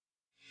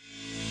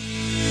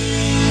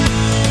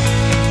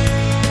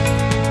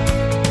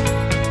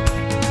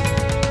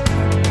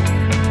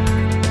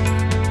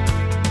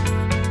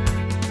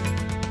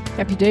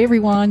day,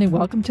 everyone, and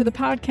welcome to the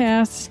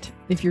podcast.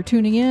 If you're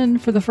tuning in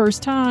for the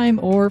first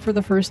time or for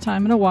the first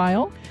time in a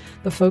while,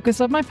 the focus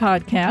of my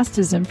podcast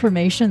is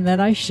information that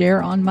I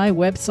share on my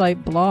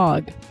website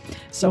blog.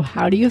 So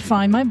how do you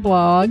find my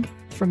blog?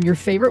 From your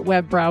favorite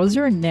web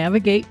browser,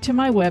 navigate to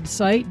my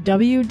website,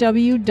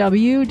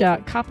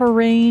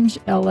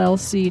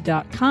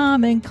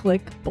 www.copperrangellc.com, and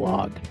click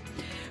blog,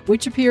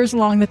 which appears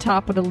along the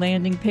top of the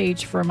landing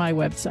page for my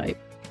website.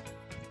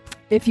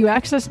 If you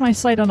access my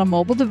site on a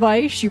mobile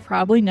device, you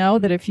probably know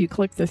that if you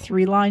click the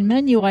three-line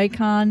menu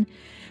icon,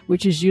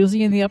 which is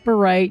usually in the upper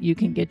right, you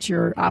can get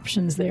your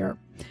options there.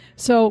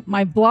 So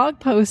my blog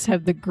posts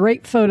have the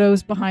great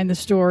photos behind the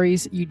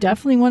stories. You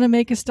definitely want to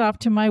make a stop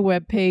to my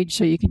webpage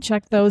so you can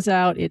check those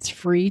out. It's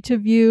free to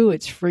view,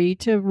 it's free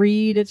to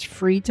read, it's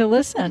free to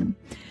listen.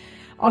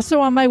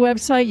 Also on my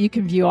website, you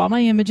can view all my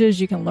images,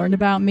 you can learn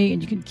about me,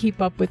 and you can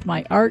keep up with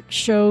my art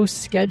show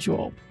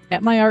schedule.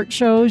 At my art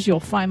shows,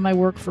 you'll find my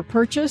work for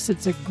purchase.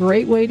 It's a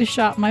great way to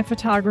shop my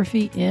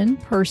photography in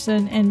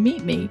person and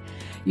meet me.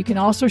 You can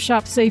also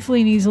shop safely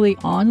and easily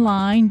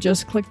online.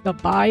 Just click the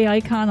buy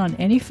icon on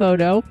any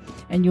photo,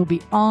 and you'll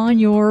be on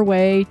your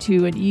way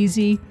to an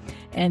easy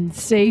and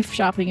safe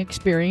shopping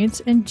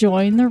experience and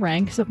join the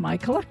ranks of my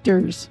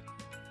collectors.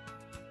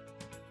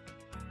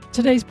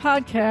 Today's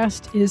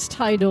podcast is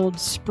titled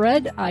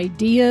Spread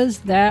Ideas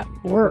That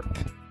Work.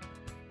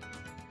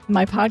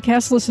 My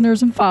podcast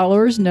listeners and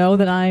followers know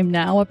that I'm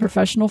now a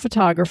professional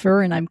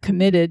photographer and I'm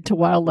committed to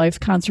wildlife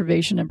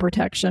conservation and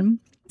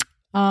protection.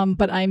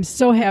 But I'm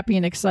so happy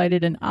and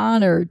excited and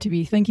honored to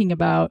be thinking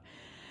about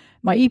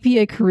my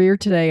EPA career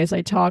today as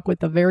I talk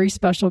with a very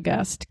special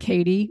guest,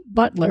 Katie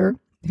Butler,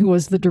 who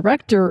was the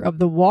director of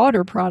the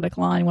water product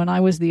line when I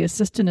was the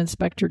Assistant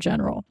Inspector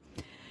General.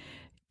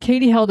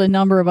 Katie held a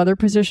number of other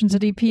positions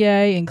at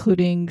EPA,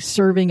 including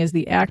serving as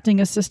the Acting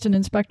Assistant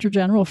Inspector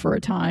General for a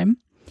time.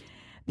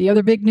 The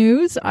other big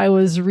news I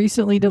was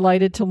recently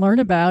delighted to learn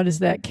about is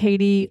that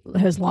Katie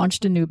has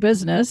launched a new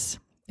business.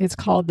 It's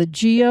called the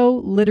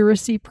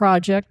Geoliteracy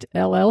Project,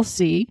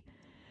 LLC.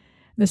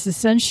 This is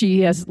since she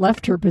has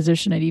left her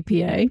position at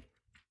EPA.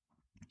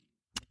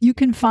 You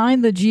can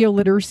find the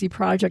Geoliteracy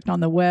Project on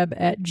the web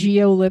at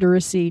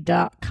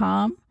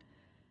geoliteracy.com.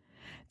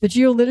 The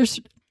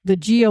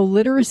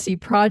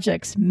Geoliteracy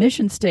Project's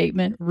mission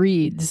statement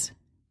reads,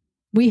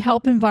 "We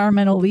help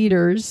environmental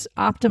leaders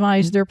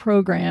optimize their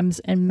programs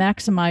and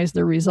maximize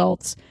their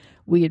results.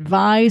 We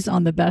advise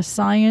on the best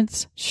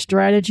science,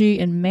 strategy,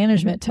 and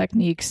management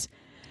techniques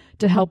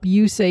to help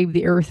you save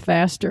the earth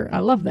faster." I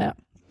love that.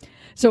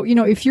 So,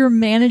 if you're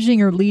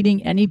managing or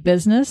leading any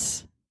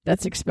business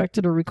that's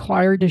expected or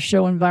required to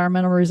show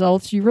environmental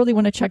results, you really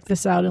want to check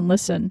this out and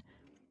listen.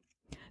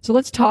 So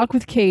let's talk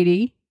with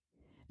Katie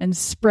and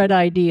spread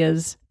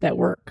ideas that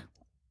work.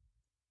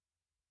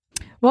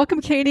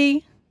 Welcome,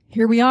 Katie.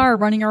 Here we are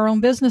running our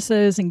own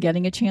businesses and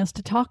getting a chance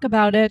to talk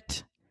about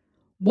it.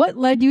 What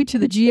led you to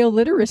the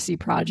Geoliteracy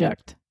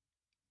Project?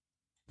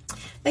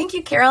 Thank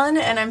you, Carolyn,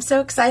 and I'm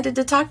so excited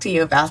to talk to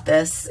you about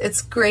this.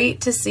 It's great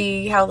to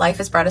see how life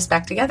has brought us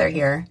back together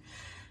here.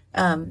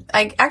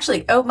 I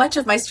actually owe much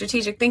of my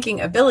strategic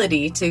thinking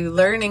ability to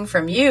learning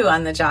from you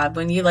on the job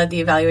when you led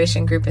the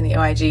evaluation group in the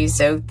OIG,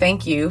 so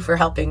thank you for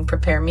helping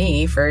prepare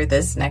me for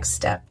this next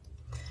step.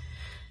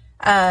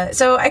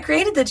 So I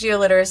created the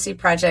Geoliteracy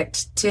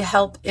Project to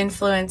help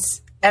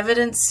influence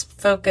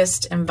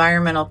evidence-focused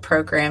environmental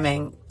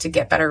programming to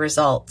get better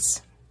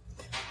results.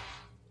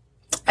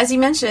 As you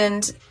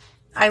mentioned,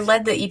 I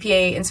led the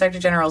EPA Inspector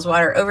General's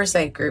Water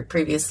Oversight Group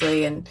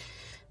previously, and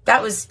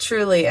that was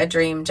truly a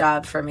dream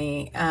job for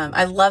me.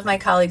 I love my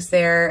colleagues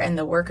there, and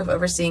the work of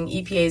overseeing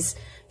EPA's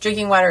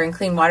Drinking Water and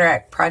Clean Water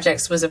Act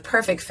projects was a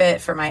perfect fit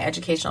for my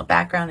educational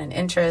background and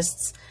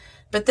interests.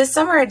 But this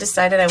summer, I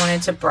decided I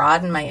wanted to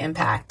broaden my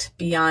impact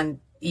beyond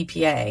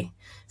EPA.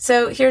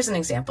 So here's an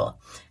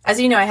example. As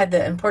you know, I had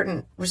the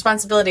important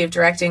responsibility of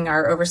directing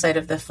our oversight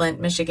of the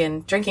Flint,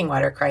 Michigan drinking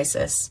water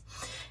crisis.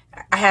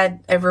 I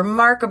had a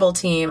remarkable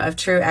team of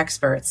true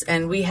experts,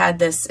 and we had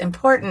this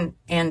important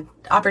and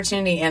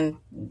opportunity and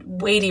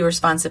weighty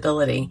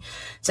responsibility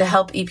to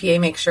help EPA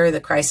make sure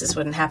the crisis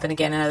wouldn't happen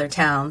again in other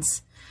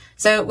towns.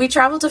 So we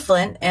traveled to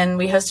Flint and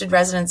we hosted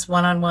residents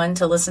one-on-one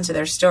to listen to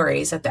their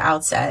stories at the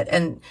outset.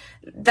 And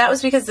that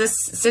was because this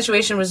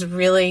situation was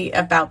really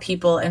about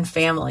people and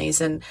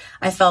families. And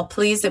I felt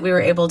pleased that we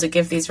were able to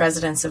give these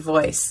residents a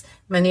voice.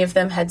 Many of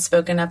them had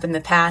spoken up in the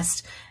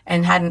past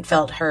and hadn't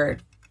felt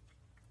heard.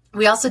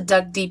 We also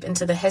dug deep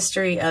into the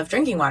history of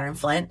drinking water in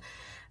Flint.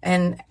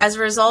 And as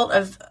a result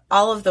of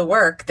all of the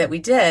work that we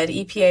did,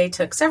 EPA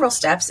took several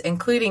steps,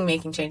 including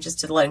making changes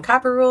to the lead and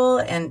copper rule.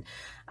 And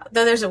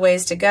though there's a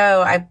ways to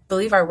go, I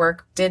believe our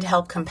work did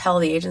help compel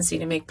the agency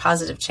to make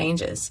positive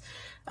changes.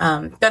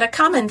 But a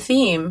common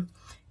theme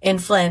in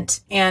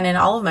Flint and in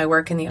all of my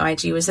work in the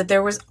OIG was that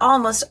there was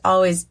almost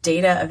always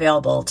data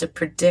available to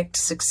predict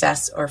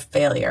success or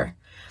failure.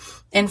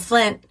 In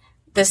Flint,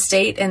 the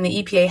state and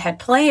the EPA had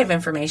plenty of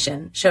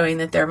information showing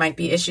that there might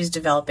be issues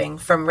developing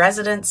from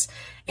residents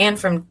and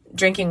from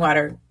drinking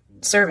water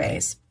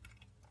surveys.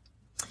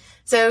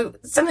 So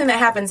something that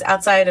happens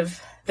outside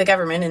of the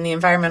government in the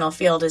environmental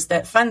field is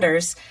that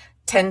funders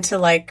tend to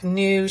like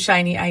new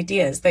shiny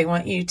ideas. They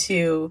want you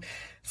to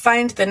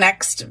invent the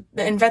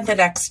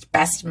next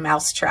best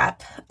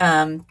mousetrap.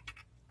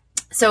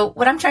 So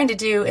what I'm trying to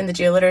do in the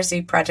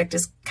Geoliteracy Project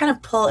is kind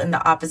of pull in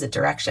the opposite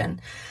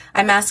direction.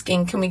 I'm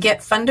asking, can we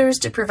get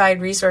funders to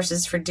provide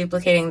resources for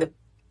duplicating the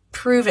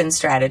proven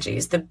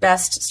strategies, the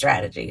best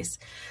strategies?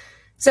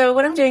 So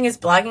what I'm doing is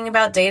blogging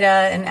about data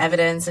and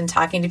evidence and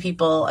talking to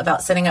people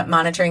about setting up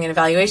monitoring and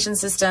evaluation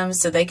systems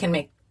so they can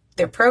make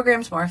their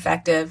programs more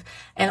effective,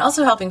 and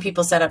also helping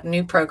people set up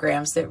new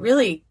programs that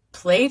really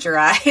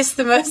plagiarize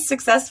the most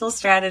successful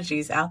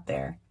strategies out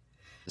there.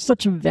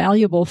 Such a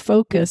valuable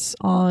focus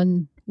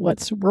on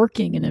what's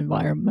working in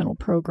environmental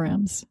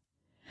programs.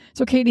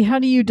 So, Katie, how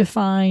do you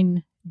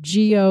define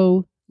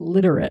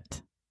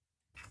geoliterate?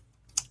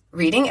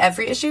 Reading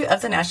every issue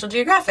of the National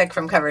Geographic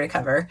from cover to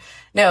cover.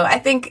 No, I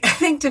think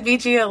to be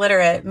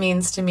geoliterate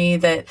means to me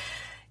that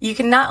you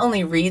can not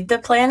only read the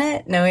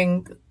planet,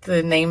 knowing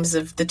the names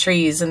of the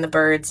trees and the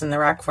birds and the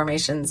rock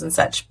formations and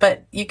such,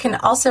 but you can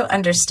also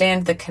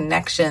understand the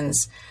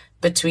connections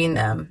between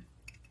them.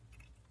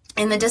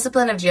 In the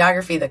discipline of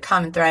geography, the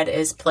common thread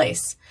is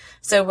place.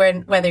 So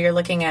whether you're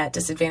looking at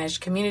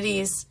disadvantaged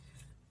communities,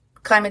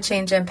 climate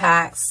change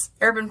impacts,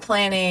 urban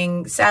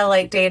planning,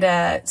 satellite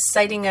data,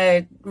 citing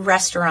a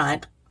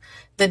restaurant,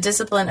 the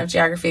discipline of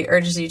geography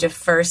urges you to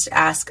first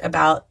ask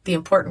about the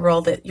important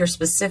role that your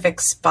specific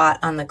spot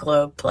on the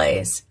globe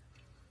plays.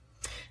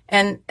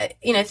 And,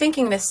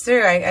 thinking this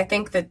through, I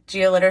think the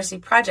Geoliteracy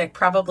Project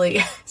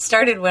probably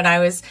started when I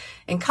was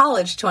in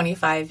college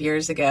 25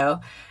 years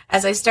ago.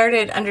 As I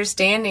started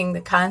understanding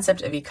the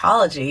concept of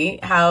ecology,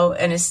 how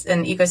an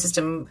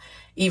ecosystem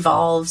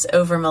evolves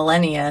over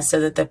millennia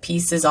so that the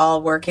pieces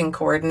all work in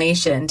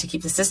coordination to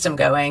keep the system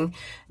going,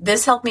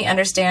 this helped me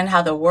understand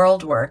how the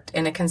world worked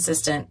in a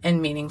consistent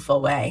and meaningful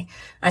way.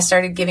 I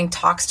started giving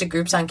talks to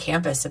groups on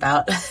campus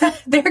about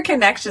their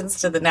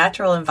connections to the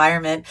natural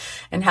environment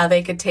and how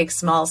they could take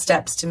small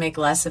steps to make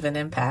less of an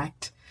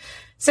impact.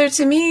 So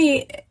to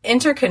me,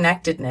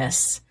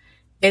 interconnectedness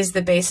is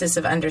the basis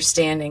of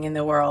understanding in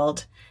the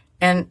world,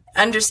 and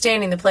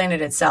understanding the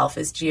planet itself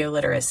is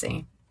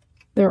geoliteracy.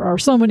 There are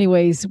so many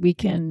ways we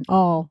can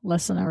all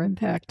lessen our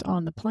impact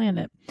on the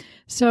planet.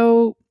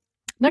 So,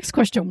 next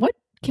question. What,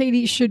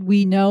 Katie, should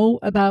we know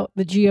about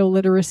the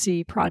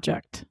Geoliteracy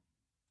Project?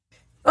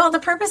 Well, the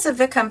purpose of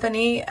the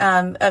company,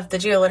 of the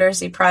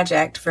Geoliteracy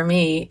Project for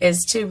me,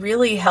 is to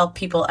really help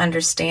people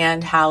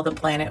understand how the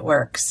planet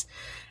works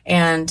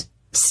and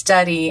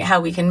study how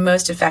we can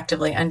most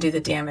effectively undo the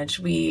damage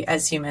we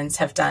as humans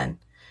have done.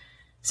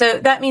 So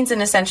that means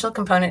an essential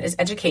component is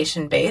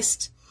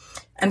education-based,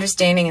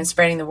 understanding and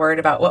spreading the word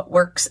about what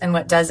works and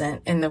what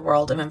doesn't in the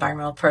world of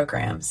environmental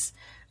programs.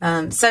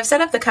 So I've set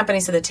up the company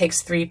so that it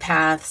takes 3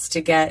 paths to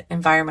get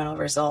environmental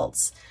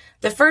results.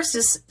 The first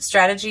is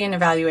strategy and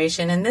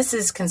evaluation, and this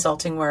is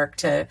consulting work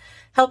to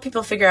help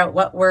people figure out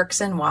what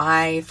works and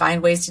why,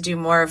 find ways to do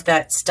more of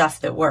that stuff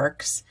that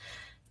works.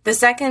 The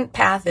second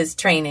path is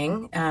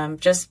training,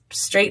 just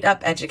straight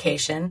up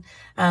education,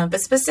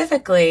 but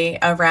specifically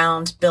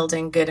around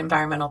building good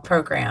environmental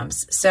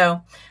programs.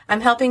 So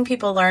I'm helping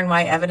people learn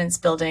why evidence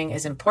building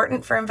is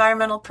important for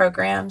environmental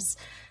programs,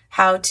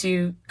 how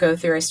to go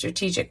through a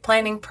strategic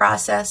planning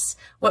process,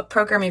 what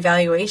program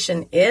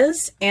evaluation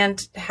is,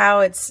 and how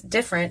it's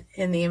different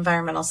in the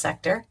environmental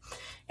sector.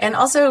 And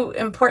also,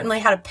 importantly,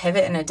 how to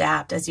pivot and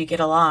adapt as you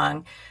go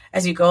along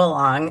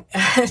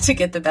to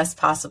get the best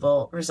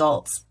possible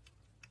results.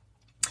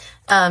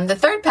 The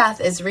third path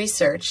is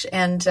research,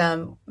 and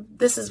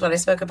this is what I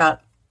spoke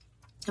about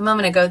a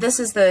moment ago. This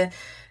is the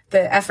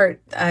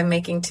effort I'm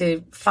making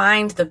to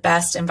find the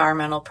best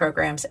environmental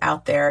programs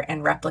out there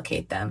and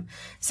replicate them.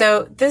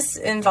 So this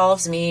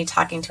involves me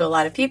talking to a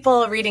lot of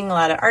people, reading a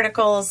lot of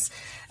articles,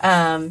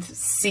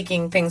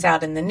 seeking things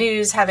out in the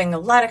news, having a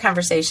lot of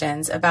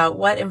conversations about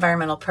what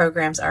environmental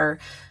programs are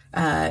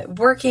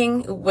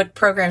working, what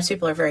programs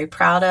people are very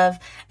proud of,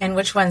 and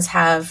which ones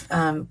have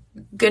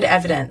good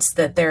evidence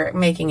that they're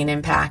making an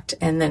impact,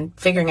 and then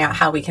figuring out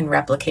how we can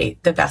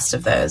replicate the best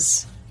of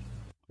those.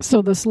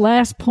 So this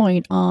last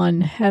point on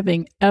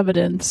having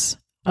evidence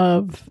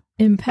of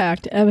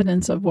impact,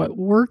 evidence of what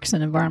works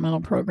in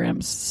environmental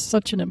programs,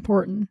 such an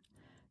important,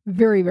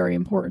 very, very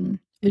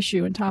important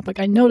issue and topic.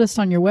 I noticed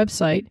on your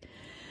website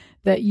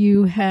that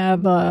you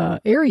have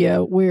an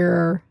area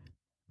where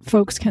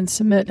folks can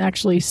submit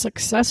actually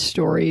success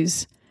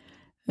stories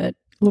that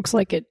looks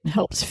like it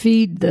helps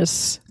feed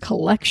this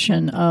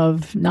collection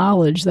of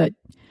knowledge that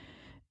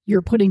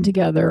you're putting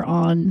together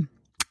on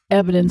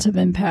evidence of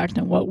impact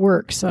and what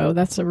works. So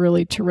that's a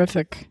really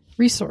terrific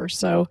resource.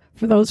 So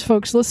for those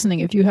folks listening,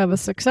 if you have a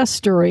success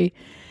story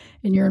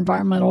in your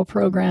environmental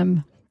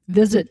program,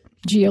 visit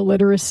the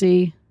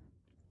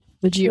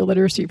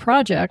Geoliteracy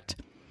Project,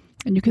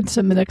 and you can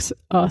submit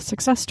a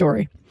success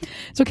story.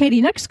 So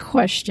Katie, next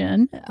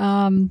question.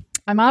 I'm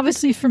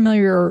obviously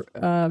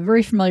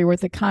very familiar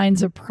with the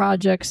kinds of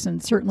projects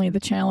and certainly the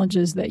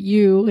challenges that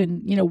you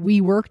and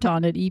we worked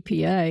on at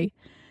EPA.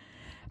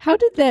 How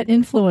did that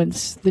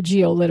influence the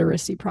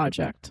geoliteracy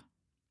project?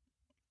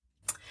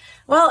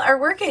 Well, our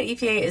work at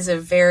EPA is a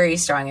very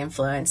strong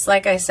influence.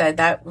 Like I said,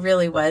 that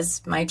really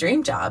was my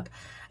dream job.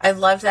 I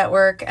loved that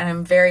work, and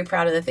I'm very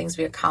proud of the things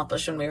we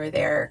accomplished when we were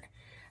there.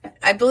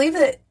 I believe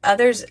that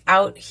others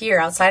out here,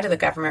 outside of the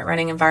government,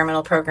 running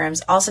environmental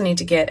programs also need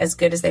to get as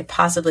good as they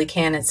possibly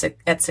can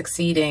at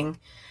succeeding.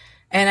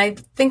 And I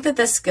think that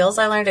the skills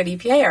I learned at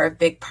EPA are a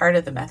big part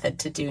of the method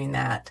to doing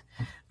that.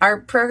 Our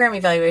program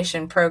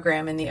evaluation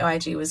program in the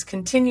OIG was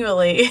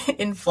continually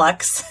in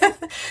flux,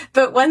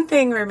 but one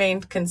thing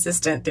remained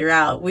consistent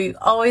throughout. We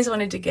always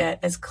wanted to get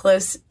as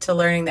close to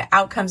learning the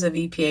outcomes of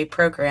EPA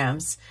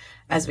programs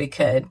as we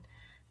could.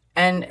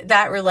 And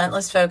that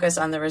relentless focus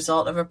on the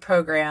result of a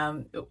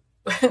program,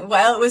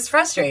 while it was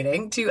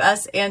frustrating to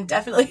us and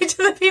definitely to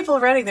the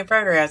people running the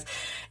programs,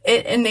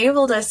 it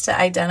enabled us to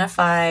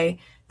identify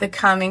the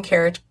common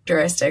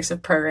characteristics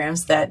of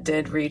programs that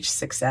did reach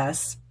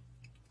success.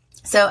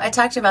 So I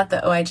talked about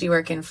the OIG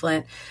work in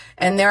Flint,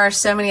 and there are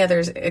so many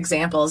other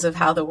examples of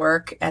how the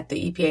work at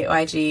the EPA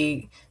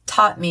OIG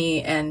taught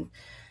me and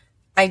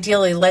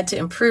ideally led to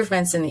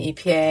improvements in the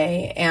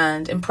EPA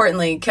and,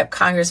 importantly, kept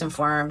Congress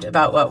informed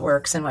about what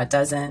works and what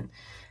doesn't.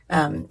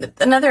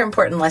 Another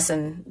important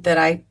lesson that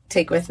I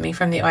take with me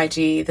from the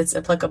OIG that's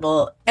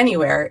applicable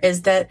anywhere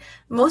is that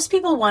most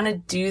people want to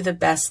do the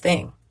best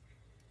thing.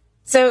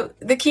 So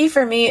the key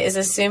for me is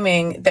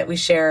assuming that we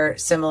share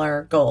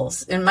similar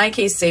goals. In my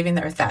case, saving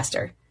the earth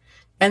faster,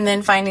 and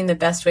then finding the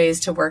best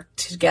ways to work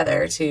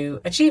together to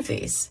achieve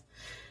these.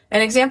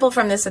 An example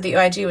from this at the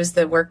OIG was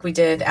the work we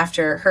did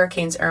after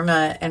Hurricanes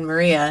Irma and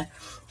Maria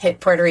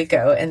hit Puerto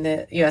Rico and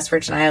the U.S.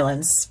 Virgin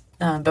Islands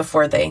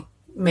before they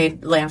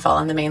made landfall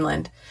on the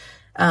mainland.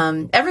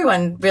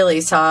 Everyone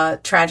really saw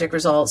tragic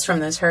results from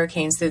those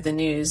hurricanes through the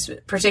news,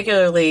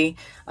 particularly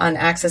on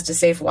access to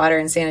safe water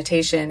and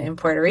sanitation in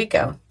Puerto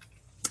Rico.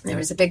 There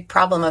was a big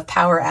problem of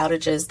power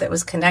outages that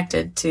was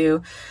connected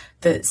to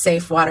the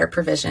safe water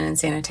provision and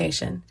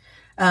sanitation.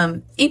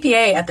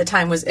 EPA at the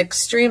time was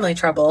extremely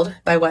troubled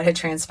by what had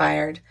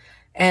transpired.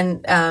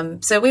 And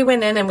so we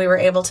went in and we were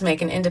able to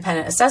make an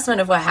independent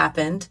assessment of what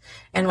happened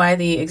and why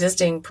the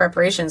existing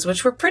preparations,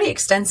 which were pretty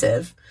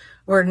extensive,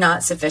 were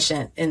not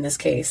sufficient in this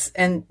case.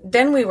 And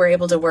then we were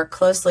able to work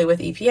closely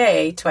with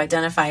EPA to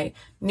identify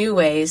new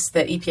ways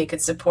that EPA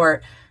could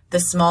support the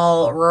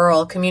small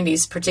rural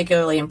communities,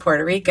 particularly in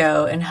Puerto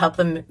Rico, and help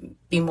them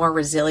be more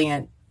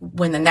resilient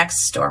when the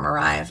next storm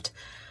arrived.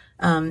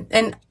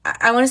 And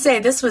I want to say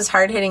this was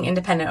hard-hitting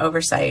independent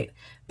oversight,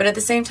 but at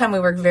the same time, we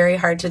worked very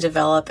hard to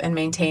develop and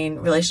maintain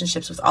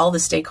relationships with all the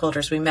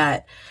stakeholders we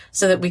met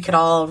so that we could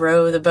all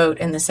row the boat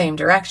in the same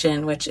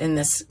direction, which in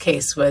this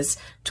case was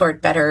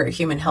toward better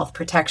human health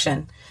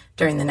protection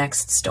during the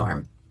next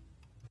storm.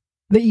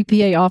 The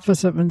EPA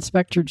Office of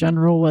Inspector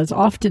General was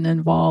often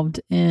involved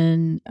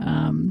in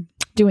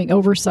doing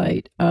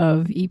oversight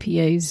of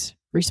EPA's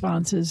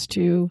responses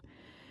to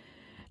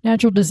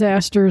natural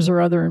disasters or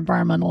other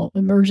environmental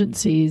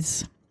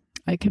emergencies.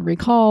 I can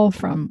recall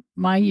from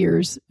my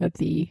years at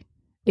the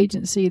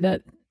agency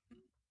that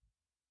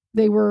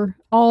they were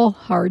all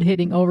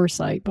hard-hitting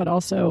oversight, but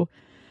also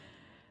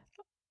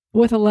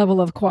with a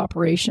level of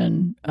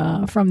cooperation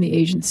from the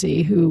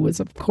agency, who was,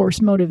 of course,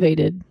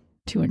 motivated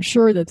to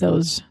ensure that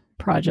those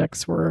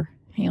projects were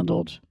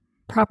handled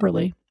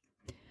properly.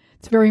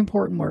 It's very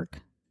important work.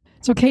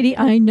 So, Katie,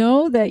 I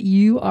know that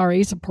you are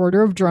a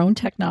supporter of drone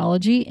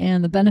technology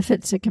and the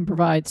benefits it can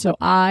provide. So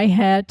I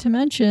had to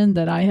mention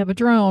that I have a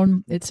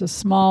drone. It's a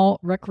small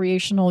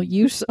recreational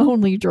use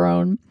only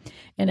drone.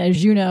 And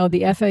as you know,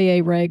 the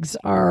FAA regs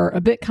are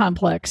a bit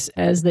complex,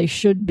 as they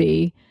should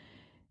be,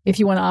 if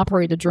you want to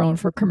operate a drone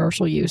for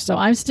commercial use. So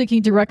I'm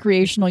sticking to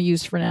recreational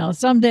use for now.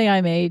 Someday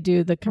I may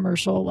do the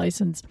commercial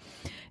license.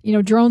 You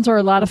know, drones are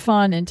a lot of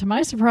fun, and to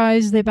my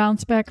surprise, they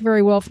bounce back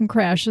very well from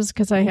crashes,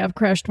 because I have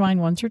crashed mine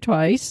once or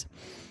twice.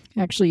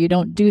 Actually, you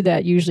don't do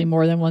that usually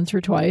more than once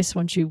or twice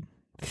once you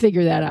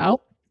figure that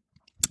out.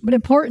 But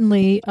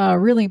importantly,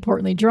 really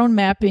importantly, drone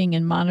mapping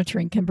and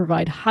monitoring can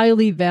provide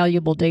highly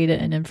valuable data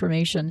and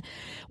information.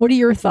 What are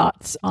your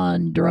thoughts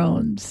on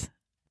drones?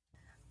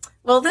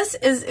 Well, this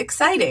is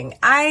exciting.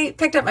 I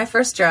picked up my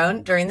first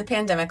drone during the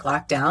pandemic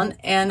lockdown,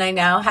 and I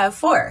now have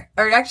 4.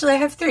 Or actually, I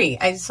have 3.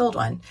 I sold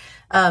one.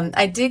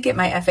 I did get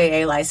my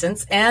FAA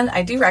license, and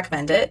I do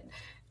recommend it.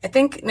 I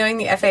think knowing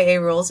the FAA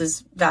rules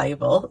is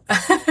valuable.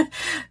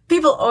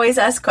 People always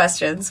ask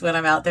questions when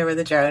I'm out there with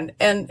a drone,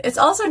 and it's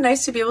also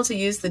nice to be able to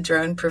use the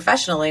drone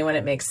professionally when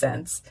it makes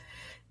sense.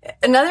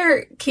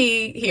 Another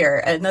key here,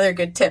 another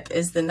good tip,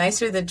 is the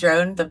nicer the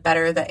drone, the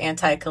better the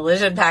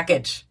anti-collision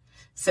package.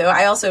 So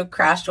I also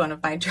crashed one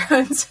of my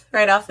drones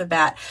right off the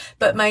bat,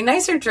 but my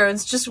nicer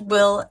drones just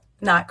will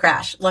not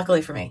crash,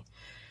 luckily for me.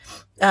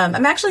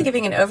 I'm actually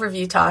giving an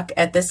overview talk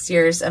at this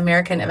year's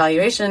American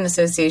Evaluation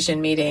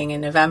Association meeting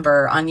in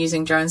November on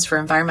using drones for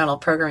environmental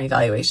program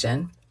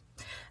evaluation.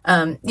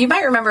 You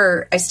might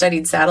remember I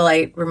studied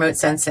satellite remote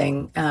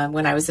sensing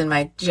when I was in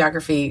my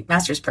geography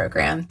master's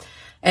program.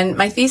 And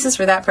my thesis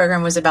for that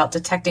program was about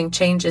detecting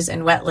changes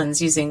in wetlands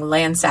using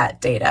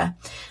Landsat data,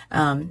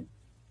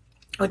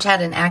 which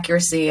had an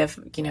accuracy of,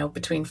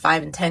 between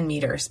 5 and 10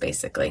 meters,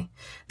 basically.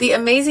 The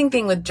amazing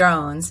thing with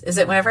drones is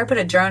that whenever I put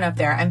a drone up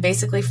there, I'm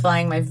basically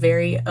flying my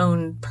very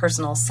own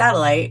personal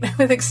satellite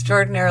with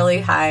extraordinarily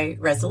high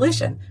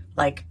resolution,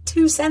 like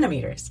 2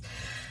 centimeters.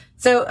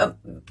 So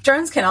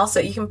drones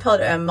you can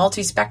put a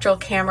multispectral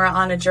camera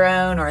on a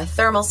drone or a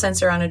thermal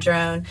sensor on a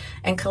drone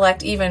and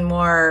collect even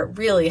more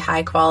really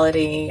high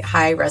quality,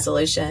 high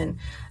resolution,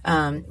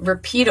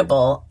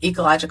 repeatable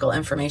ecological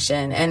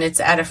information. And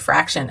it's at a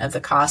fraction of the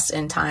cost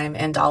and time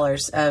and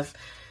dollars of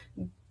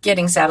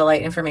getting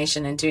satellite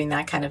information and doing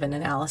that kind of an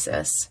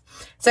analysis.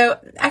 So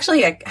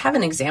actually, I have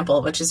an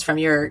example, which is from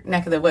your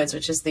neck of the woods,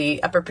 which is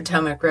the Upper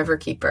Potomac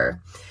Riverkeeper.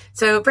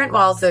 So Brent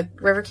Walls, the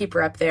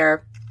riverkeeper up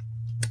there,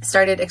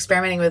 started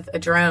experimenting with a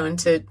drone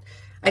to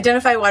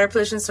identify water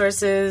pollution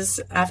sources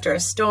after a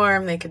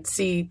storm. They could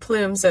see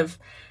plumes of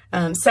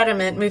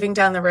sediment moving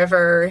down the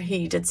river.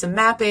 He did some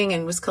mapping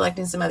and was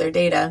collecting some other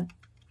data.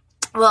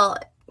 Well,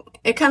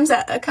 it comes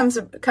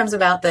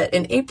about that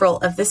in April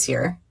of this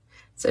year,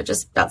 so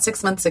just about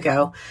 6 months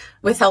ago,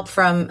 with help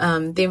from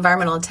the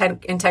Environmental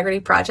Integrity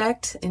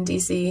Project in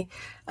DC,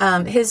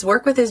 his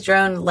work with his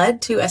drone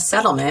led to a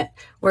settlement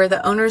where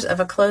the owners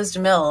of a closed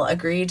mill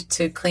agreed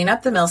to clean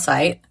up the mill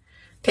site,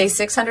 pay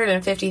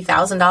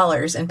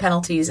 $650,000 in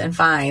penalties and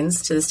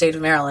fines to the state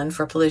of Maryland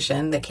for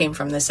pollution that came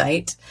from the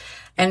site,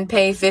 and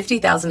pay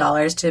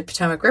 $50,000 to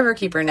Potomac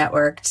Riverkeeper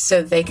Network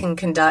so they can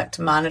conduct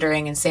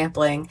monitoring and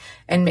sampling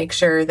and make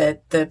sure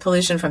that the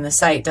pollution from the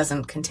site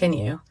doesn't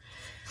continue.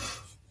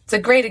 It's a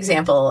great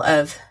example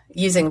of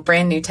using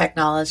brand new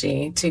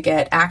technology to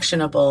get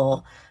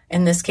actionable,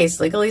 in this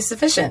case, legally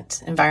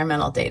sufficient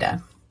environmental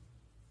data.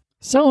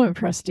 So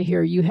impressed to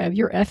hear you have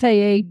your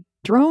FAA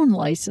drone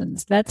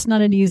license. That's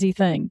not an easy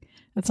thing.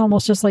 That's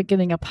almost just like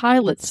getting a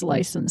pilot's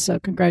license. So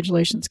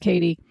congratulations,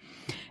 Katie.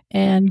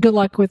 And good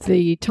luck with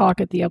the talk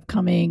at the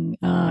upcoming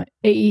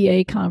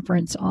AEA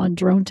conference on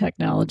drone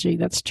technology.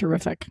 That's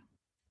terrific.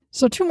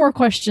 So 2 more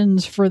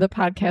questions for the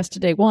podcast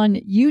today. One,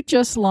 you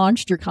just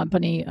launched your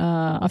company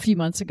a few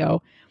months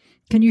ago.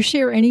 Can you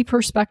share any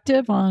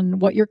perspective on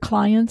what your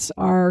clients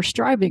are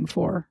striving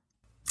for?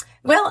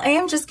 Well, I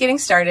am just getting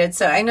started,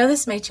 so I know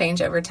this may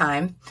change over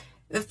time.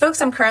 The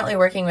folks I'm currently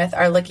working with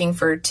are looking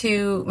for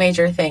 2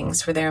 major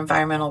things for their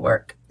environmental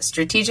work: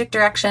 strategic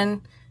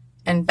direction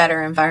and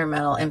better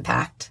environmental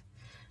impact.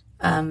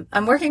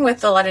 I'm working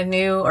with a lot of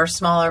new or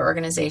smaller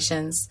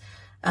organizations,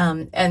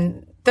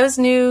 and those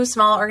new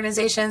small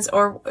organizations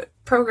or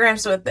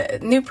programs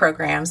with new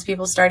programs,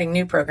 people starting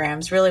new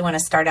programs, really want to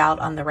start out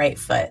on the right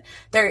foot.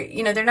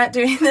 They're not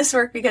doing this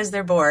work because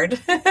they're bored.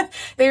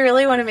 They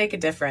really want to make a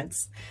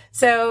difference.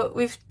 So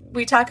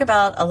we talk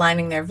about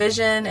aligning their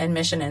vision and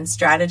mission and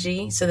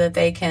strategy so that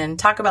they can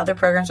talk about their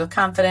programs with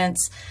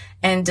confidence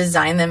and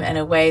design them in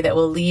a way that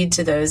will lead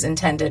to those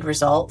intended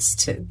results,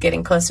 to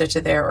getting closer to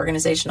their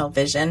organizational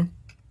vision.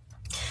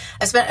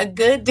 I spent a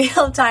good deal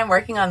of time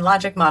working on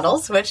logic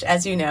models, which,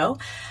 as you know,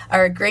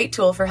 are a great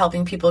tool for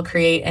helping people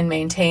create and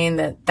maintain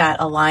that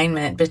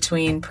alignment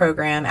between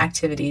program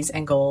activities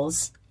and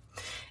goals.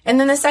 And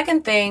then the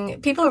second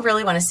thing, people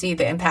really want to see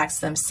the impacts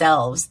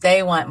themselves.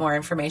 They want more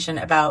information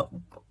about,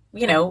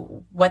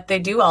 what they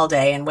do all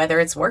day and whether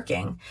it's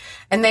working.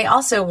 And they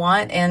also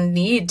want and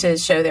need to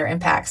show their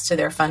impacts to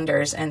their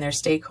funders and their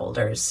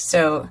stakeholders.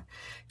 So,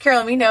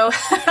 Carolyn, we know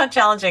how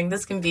challenging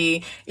this can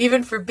be,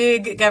 even for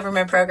big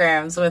government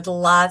programs with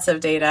lots of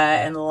data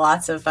and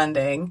lots of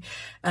funding.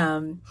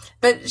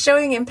 But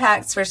showing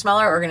impacts for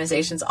smaller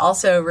organizations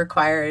also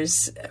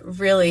requires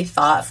really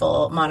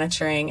thoughtful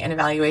monitoring and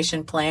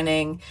evaluation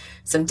planning,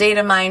 some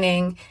data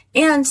mining,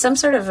 and some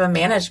sort of a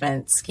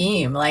management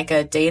scheme, like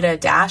a data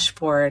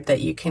dashboard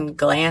that you can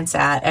glance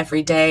at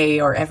every day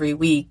or every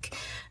week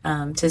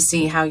to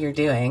see how you're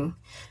doing.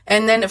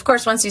 And then, of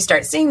course, once you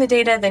start seeing the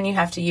data, then you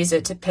have to use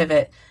it to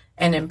pivot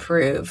and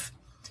improve.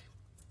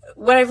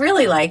 What I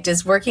really liked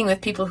is working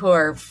with people who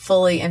are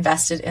fully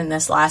invested in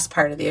this last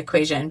part of the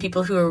equation,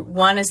 people who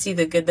want to see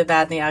the good, the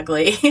bad, and the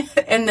ugly,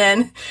 and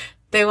then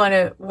they want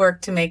to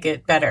work to make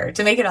it better,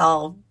 to make it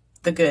all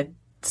the good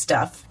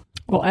stuff.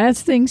 Well,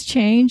 as things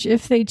change,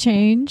 if they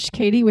change,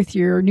 Katie, with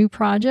your new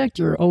project,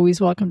 you're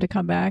always welcome to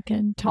come back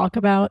and talk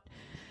about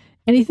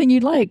anything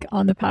you'd like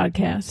on the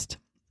podcast.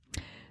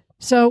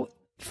 So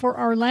for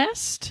our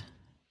last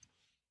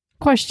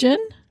question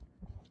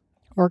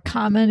or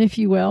comment, if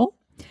you will,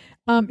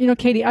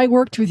 Katie, I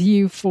worked with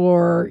you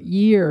for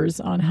years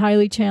on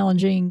highly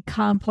challenging,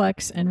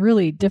 complex, and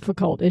really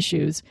difficult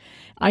issues.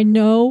 I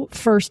know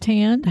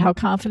firsthand how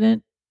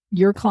confident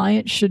your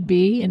client should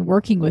be in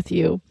working with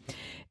you.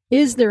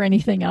 Is there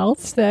anything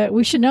else that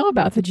we should know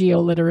about the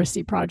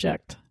Geoliteracy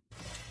Project?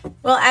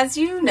 Well, as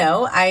you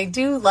know, I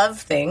do love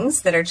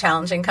things that are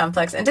challenging,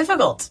 complex, and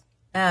difficult.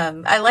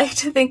 I like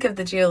to think of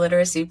the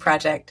Geoliteracy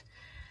Project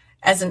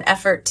as an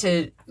effort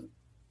to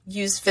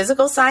use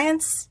physical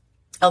science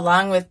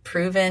along with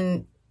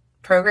proven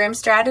program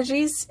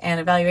strategies and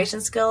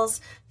evaluation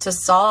skills to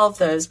solve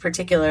those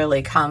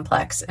particularly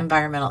complex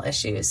environmental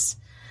issues.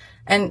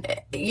 And,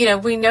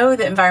 we know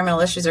that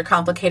environmental issues are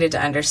complicated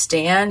to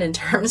understand in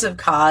terms of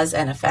cause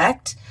and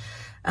effect.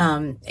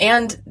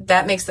 And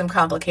that makes them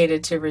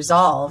complicated to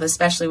resolve,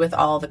 especially with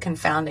all the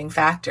confounding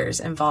factors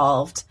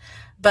involved.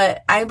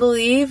 But I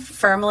believe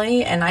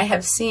firmly, and I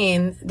have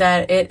seen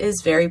that it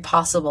is very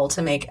possible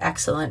to make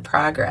excellent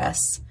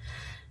progress.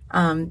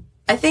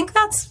 I think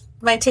that's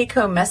my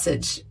take-home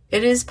message.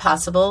 It is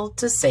possible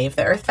to save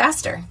the Earth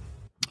faster.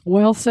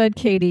 Well said,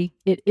 Katie.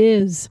 It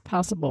is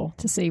possible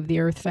to save the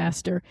Earth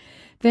faster.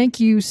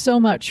 Thank you so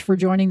much for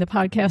joining the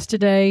podcast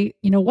today.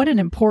 What an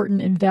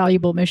important and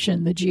valuable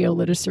mission the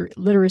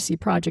Geoliteracy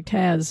Project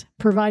has,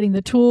 providing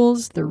the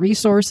tools, the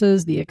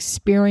resources, the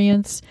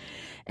experience,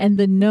 and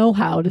the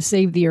know-how to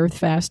save the Earth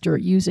faster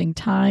using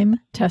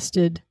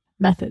time-tested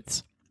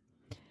methods.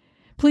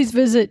 Please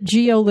visit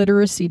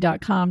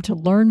geoliteracy.com to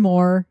learn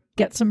more,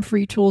 get some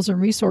free tools and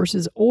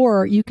resources,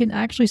 or you can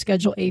actually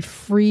schedule a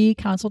free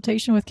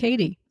consultation with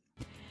Katie.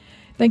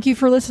 Thank you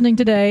for listening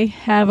today.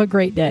 Have a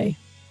great day.